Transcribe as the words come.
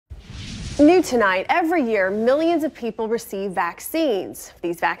New tonight, every year, millions of people receive vaccines.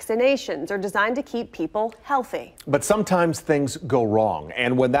 These vaccinations are designed to keep people healthy. But sometimes things go wrong,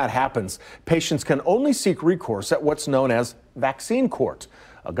 and when that happens, patients can only seek recourse at what's known as vaccine court,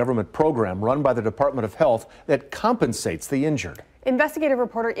 a government program run by the Department of Health that compensates the injured. Investigative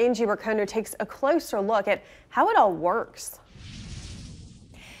reporter Angie Racono takes a closer look at how it all works.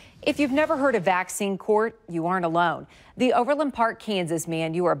 If you've never heard of vaccine court, you aren't alone. The Overland Park, Kansas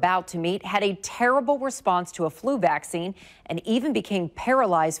man you are about to meet had a terrible response to a flu vaccine and even became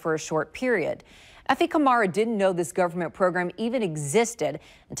paralyzed for a short period. Effie Kamara didn't know this government program even existed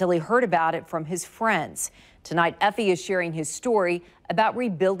until he heard about it from his friends. Tonight, Effie is sharing his story about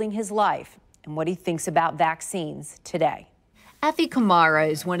rebuilding his life and what he thinks about vaccines today. Effie Kamara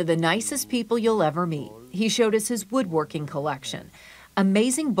is one of the nicest people you'll ever meet. He showed us his woodworking collection.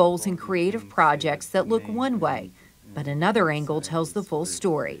 Amazing bowls and creative projects that look one way, but another angle tells the full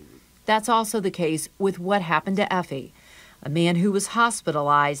story. That's also the case with what happened to Effie, a man who was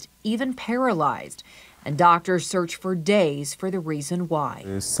hospitalized, even paralyzed, and doctors searched for days for the reason why.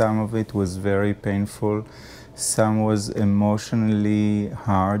 Some of it was very painful, some was emotionally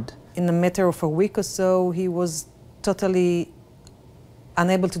hard. In a matter of a week or so, he was totally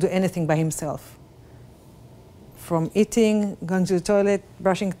unable to do anything by himself. From eating, going to the toilet,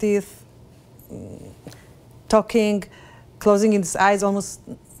 brushing teeth, talking, closing his eyes, almost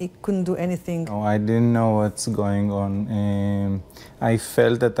he couldn't do anything. Oh, I didn't know what's going on. I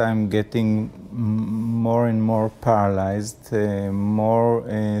felt that I'm getting more and more paralyzed,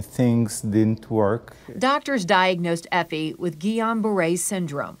 more things didn't work. Doctors diagnosed Effie with Guillain-Barré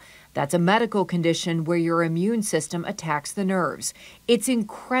syndrome. That's a medical condition where your immune system attacks the nerves. It's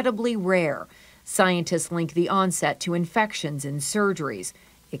incredibly rare. Scientists link the onset to infections and surgeries.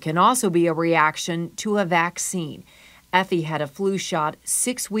 It can also be a reaction to a vaccine. Effie had a flu shot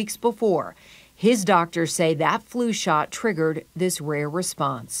 6 weeks before. His doctors say that flu shot triggered this rare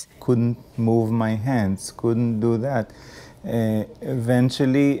response. Couldn't move my hands, couldn't do that.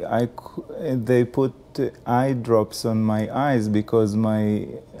 Eventually, they put eye drops on my eyes because my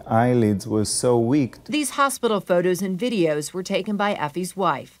eyelids were so weak. These hospital photos and videos were taken by Effie's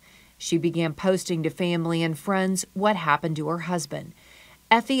wife. She began posting to family and friends what happened to her husband.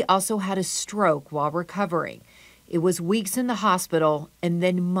 Effie also had a stroke while recovering. It was weeks in the hospital and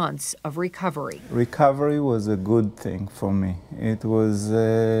then months of recovery. Recovery was a good thing for me. It was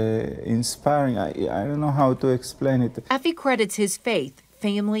inspiring. I don't know how to explain it. Effie credits his faith,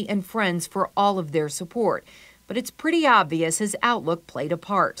 family, and friends for all of their support. But it's pretty obvious his outlook played a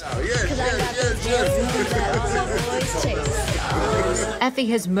part. Effie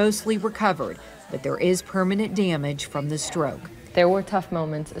has mostly recovered, but there is permanent damage from the stroke. There were tough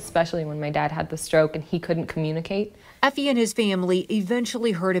moments, especially when my dad had the stroke and he couldn't communicate. Effie and his family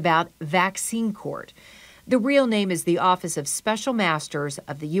eventually heard about vaccine court. The real name is the Office of Special Masters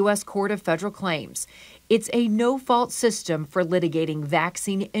of the U.S. Court of Federal Claims. It's a no-fault system for litigating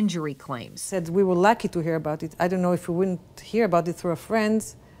vaccine injury claims. Said we were lucky to hear about it. I don't know if we wouldn't hear about it through our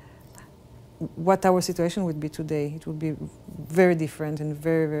friends, what our situation would be today. It would be very different and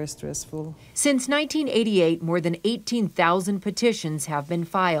very, very stressful. Since 1988, more than 18,000 petitions have been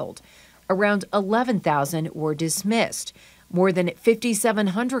filed. Around 11,000 were dismissed. More than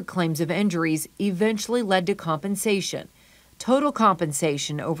 5,700 claims of injuries eventually led to compensation. Total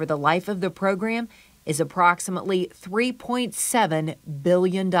compensation over the life of the program is approximately $3.7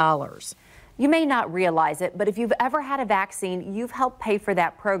 billion. You may not realize it, but if you've ever had a vaccine, you've helped pay for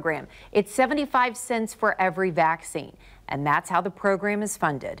that program. It's 75 cents for every vaccine, and that's how the program is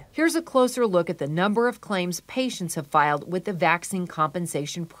funded. Here's a closer look at the number of claims patients have filed with the Vaccine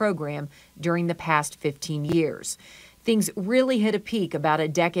Compensation Program during the past 15 years. Things really hit a peak about a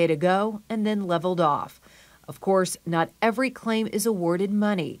decade ago and then leveled off. Of course, not every claim is awarded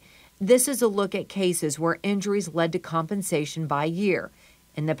money. This is a look at cases where injuries led to compensation by year.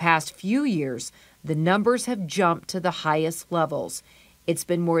 In the past few years, the numbers have jumped to the highest levels. It's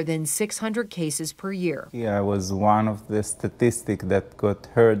been more than 600 cases per year. Yeah, I was one of the statistics that got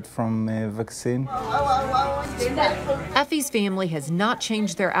hurt from a vaccine. Effie's family has not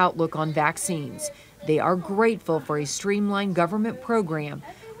changed their outlook on vaccines. They are grateful for a streamlined government program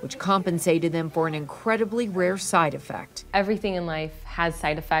which compensated them for an incredibly rare side effect. Everything in life has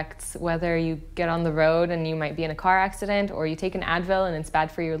side effects, whether you get on the road and you might be in a car accident, or you take an Advil and it's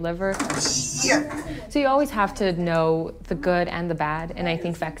bad for your liver. So you always have to know the good and the bad, and I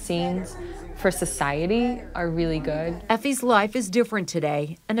think vaccines for society are really good. Effie's life is different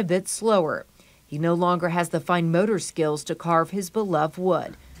today and a bit slower. He no longer has the fine motor skills to carve his beloved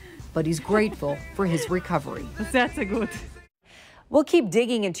wood, but he's grateful for his recovery. That's good. We'll keep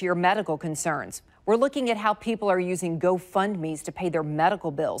digging into your medical concerns. We're looking at how people are using GoFundMes to pay their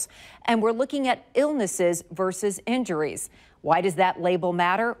medical bills. And we're looking at illnesses versus injuries. Why does that label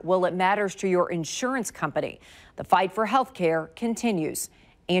matter? Well, it matters to your insurance company. The fight for health care continues.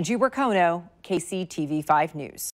 Angie Racono, KCTV5 News.